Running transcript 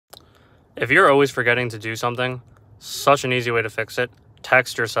If you're always forgetting to do something, such an easy way to fix it,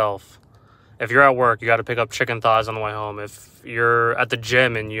 text yourself. If you're at work, you got to pick up chicken thighs on the way home. If you're at the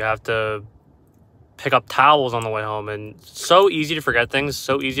gym and you have to pick up towels on the way home, and so easy to forget things,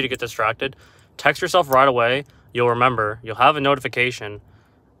 so easy to get distracted, text yourself right away. You'll remember, you'll have a notification.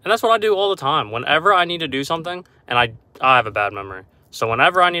 And that's what I do all the time. Whenever I need to do something, and I have a bad memory. So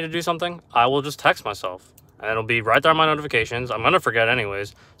whenever I need to do something, I will just text myself. And it'll be right there on my notifications. I'm going to forget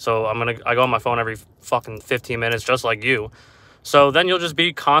anyways. So I go on my phone every fucking 15 minutes, just like you. So then you'll just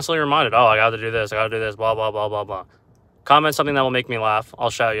be constantly reminded, oh, I got to do this, blah, blah, blah, blah, blah. Comment something that will make me laugh. I'll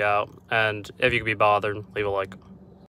shout you out. And if you can be bothered, leave a like.